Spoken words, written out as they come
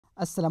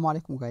Assalamu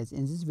alaikum guys.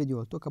 In this video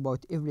I'll talk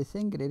about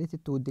everything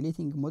related to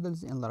deleting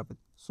models in Laravel.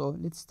 So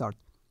let's start.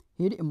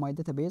 Here in my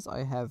database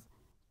I have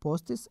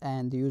posts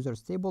and the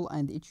users table,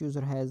 and each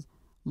user has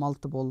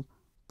multiple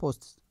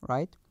posts,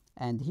 right?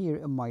 And here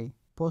in my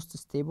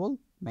posts table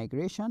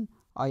migration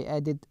I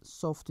added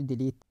soft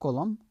delete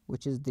column,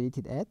 which is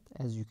deleted at,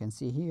 as you can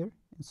see here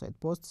inside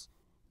posts,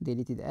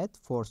 deleted at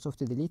for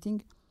soft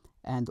deleting.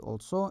 And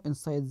also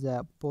inside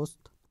the post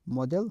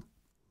model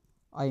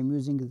I am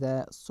using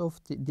the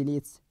soft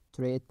deletes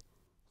trait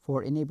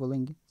for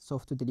enabling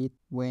soft delete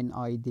when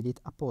I delete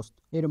a post.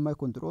 Here in my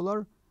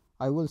controller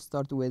I will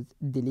start with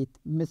delete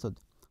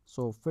method.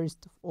 So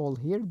first of all,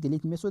 here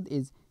delete method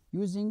is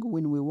using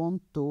when we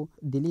want to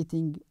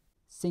deleting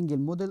single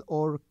model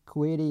or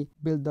query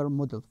builder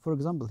model. For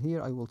example,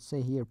 here I will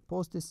say here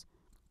posts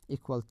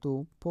equal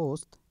to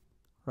post,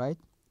 right,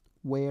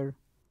 where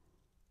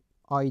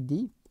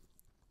id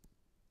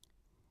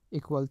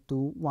equal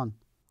to 1,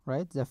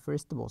 right, the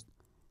first post,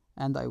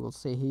 and I will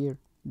say here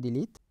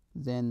delete,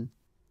 then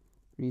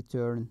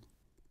return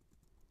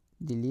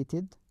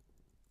deleted.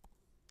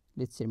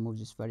 Let's remove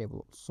this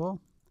variable also.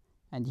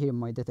 And here in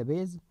my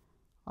database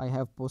I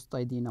have post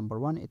id number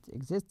 1, it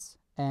exists,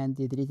 and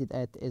the deleted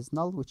at is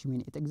null, which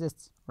means it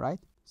exists, right?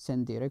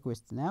 Send the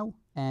request now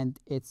and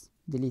it's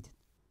deleted.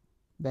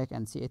 Back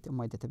and see it in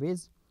my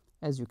database.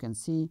 As you can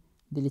see,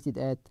 deleted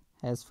at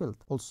has filled.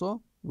 Also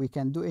we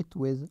can do it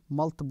with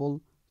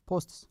multiple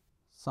posts,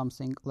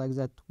 something like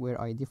that, where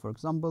id, for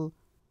example,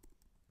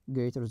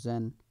 greater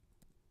than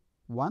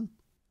 1,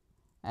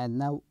 and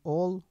now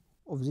all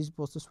of these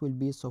posts will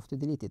be soft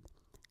deleted.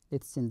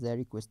 Let's send the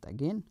request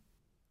again.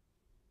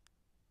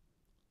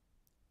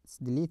 It's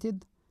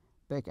deleted.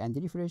 Back and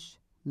refresh.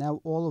 Now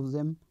all of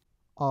them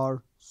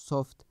are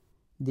soft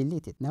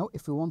deleted. Now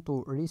if we want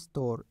to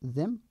restore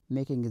them,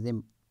 making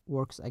them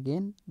works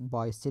again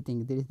by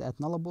setting delete at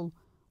nullable,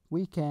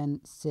 we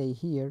can say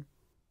here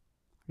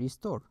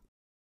restore,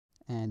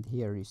 and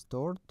here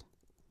restored,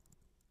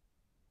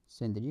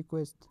 send the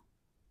request,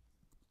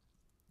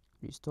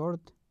 restored,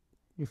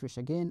 refresh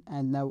again,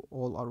 and now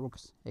all are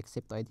works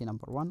except id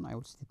number 1. I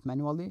will set it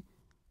manually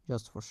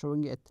just for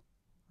showing it,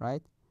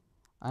 right?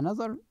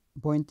 Another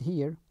point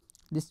here,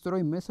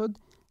 destroy method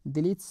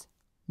deletes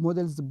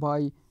models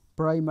by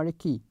primary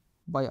key,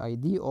 by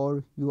id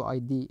or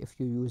uid if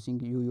you're using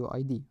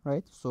uuid,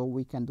 right? So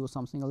we can do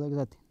something like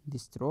that,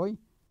 destroy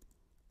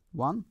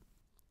 1,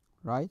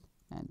 right,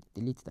 and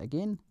delete it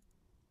again.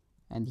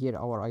 And here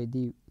our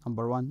id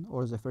number 1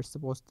 or the first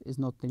post is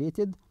not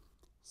deleted,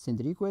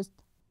 send request,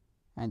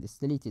 and it's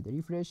deleted,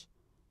 refresh,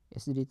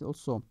 it's deleted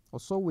also.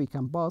 Also we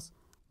can pass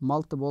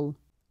multiple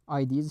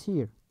ids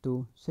here,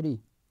 2, 3,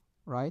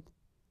 right?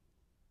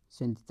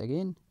 Send it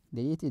again,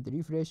 deleted,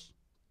 refresh,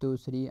 2,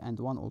 3, and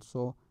 1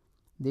 also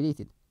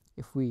deleted.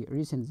 If we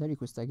resend the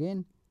request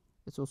again,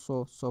 it's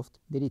also soft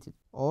deleted.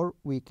 Or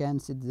we can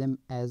set them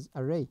as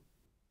array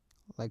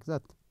like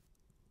that.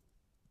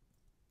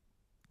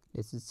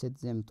 Let's set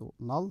them to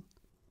null,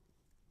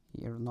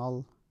 here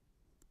null,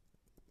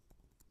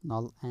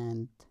 null,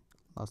 and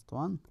last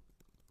one,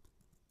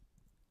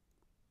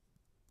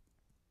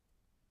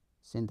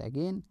 send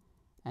again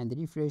and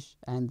refresh,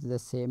 and the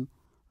same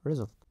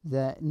result.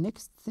 The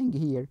next thing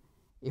here,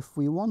 if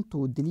we want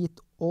to delete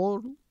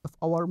all of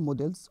our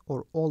models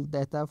or all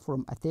data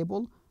from a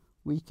table,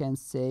 we can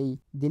say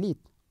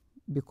delete,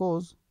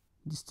 because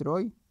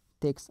destroy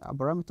takes a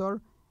parameter,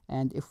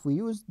 and if we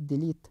use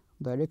delete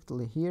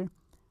directly here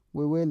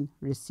we will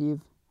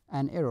receive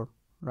an error,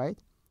 right?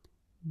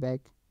 Back,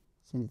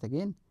 send it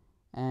again,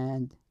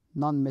 and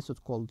none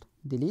method called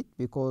delete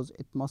because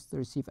it must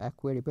receive a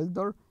query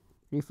builder,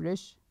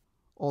 refresh,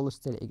 all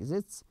still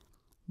exists.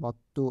 But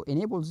to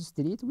enable this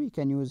delete we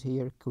can use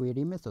here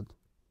query method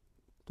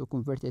to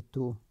convert it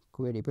to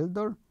query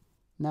builder.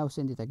 Now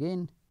send it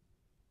again,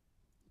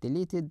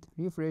 deleted,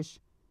 refresh,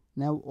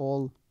 now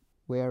all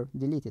were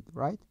deleted,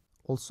 right?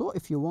 Also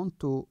if you want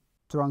to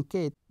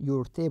truncate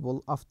your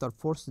table after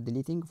force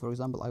deleting, for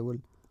example, I will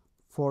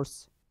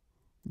force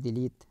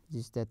delete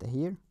this data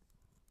here,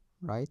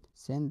 right?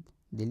 Send,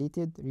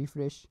 deleted,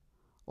 refresh,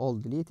 all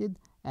deleted.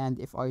 And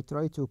if I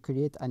try to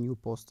create a new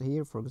post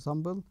here, for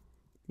example,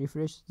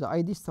 refresh, the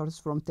id starts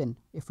from 10.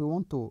 If we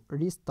want to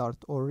restart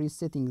or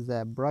resetting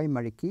the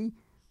primary key,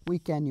 we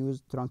can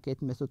use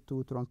truncate method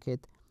to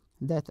truncate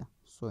data.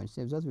 So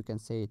instead of that we can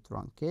say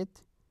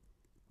truncate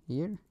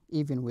here,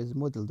 even with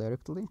model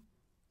directly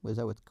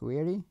without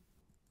query,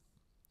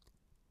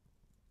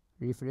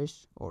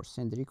 refresh or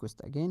send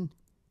request again,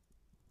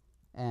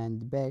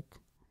 and back,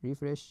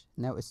 refresh.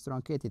 Now it's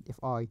truncated.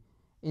 If I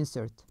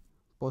insert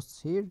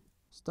posts here,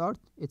 start,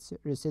 it's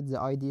reset,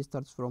 the id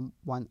starts from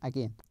 1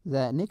 again.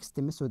 The next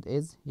method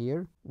is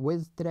here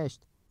with trashed,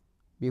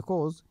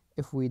 because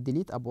if we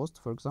delete a post,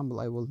 for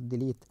example, I will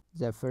delete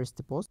the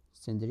first post,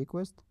 send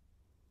request,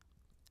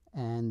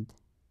 and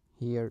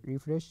here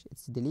refresh,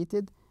 it's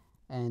deleted.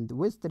 And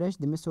with trash,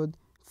 the method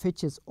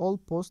fetches all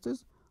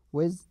posts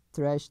with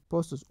trashed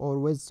posts or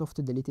with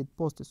soft deleted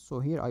posts.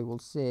 So here I will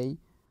say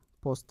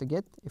post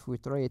get. If we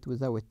try it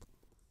without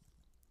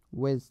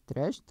with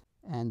trashed,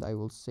 and I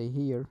will say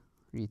here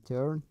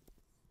return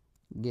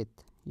get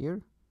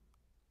here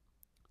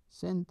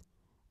send,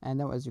 and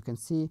now as you can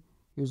see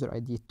user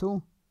ID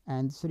 2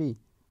 and 3,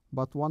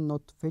 but one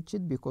not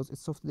fetched because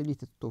it's soft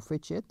deleted. To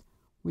fetch it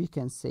we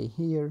can say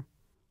here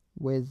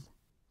with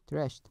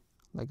trashed,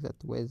 like that,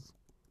 with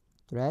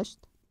trashed,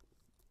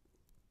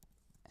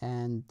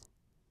 and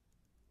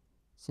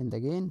send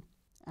again,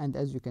 and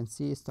as you can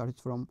see it started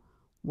from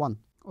 1,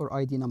 or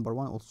ID number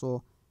 1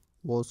 also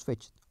was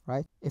fetched,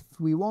 right? If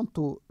we want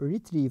to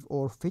retrieve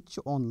or fetch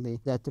only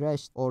the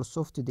trashed or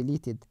soft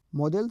deleted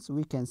models,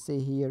 we can say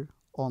here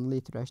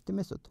only trashed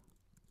method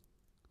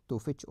to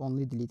fetch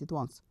only deleted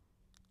ones.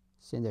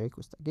 Send a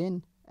request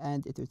again,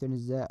 and it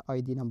returns the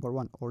ID number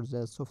 1 or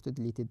the soft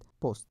deleted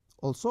post.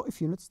 Also,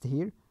 if you noticed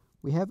here,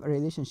 we have a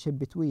relationship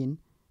between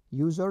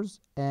users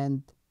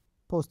and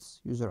posts.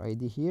 User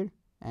ID here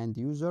and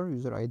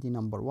user ID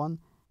number 1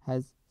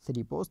 has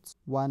 3 posts.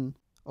 One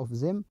of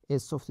them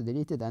is soft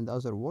deleted and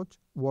other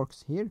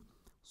works here.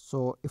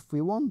 So if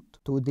we want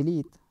to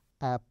delete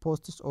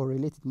posts or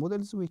related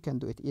models, we can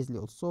do it easily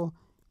also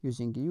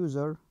using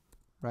user,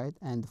 right,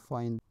 and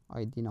find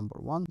ID number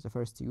 1, the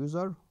first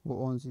user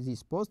who owns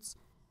these posts,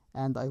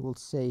 and I will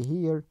say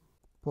here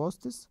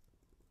posts,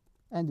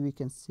 and we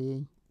can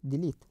say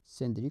delete,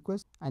 send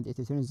request, and it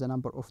returns the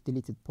number of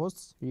deleted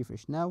posts.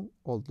 Refresh now,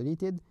 all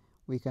deleted.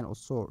 We can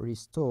also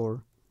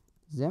restore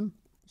them,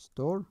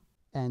 restore,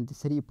 and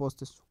 3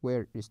 posts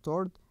were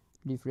restored.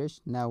 Refresh,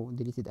 now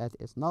deleted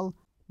as null.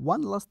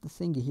 One last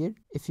thing here,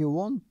 if you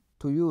want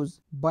to use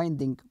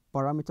binding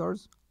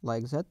parameters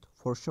like that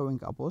for showing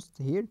a post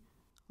here,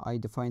 I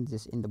defined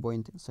this in the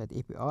point inside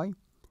API,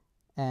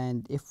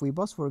 and if we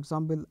pass for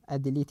example a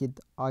deleted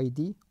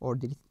ID or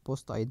deleted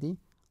post ID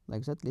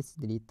like that, let's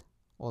delete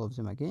all of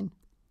them again.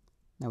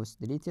 Now it's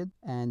deleted,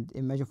 and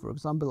imagine for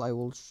example I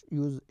will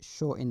use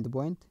show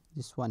endpoint,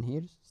 this one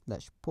here,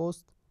 slash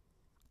post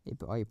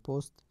API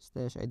post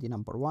slash ID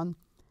number 1.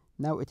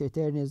 Now it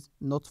returns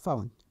not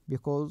found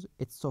because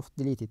it's soft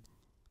deleted.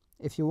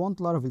 If you want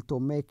Laravel to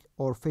make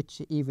or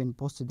fetch even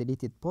post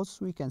deleted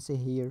posts, we can say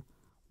here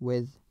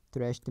with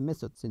trashed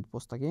method, send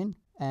post again,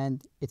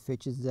 and it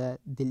fetches the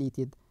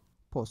deleted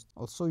post.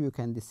 Also you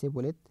can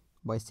disable it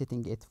by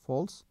setting it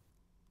false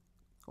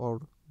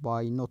or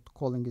by not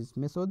calling this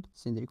method,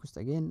 send request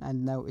again,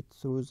 and now it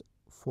throws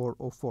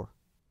 404,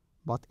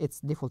 but its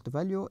default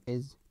value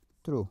is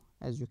true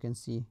as you can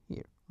see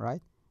here,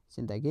 right?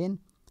 Send again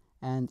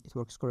and it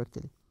works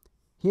correctly.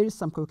 Here is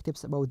some quick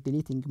tips about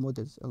deleting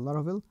models in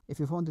Laravel. If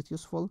you found it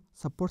useful,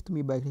 support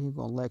me by clicking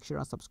on like, share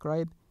and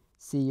subscribe.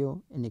 See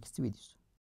you in next videos.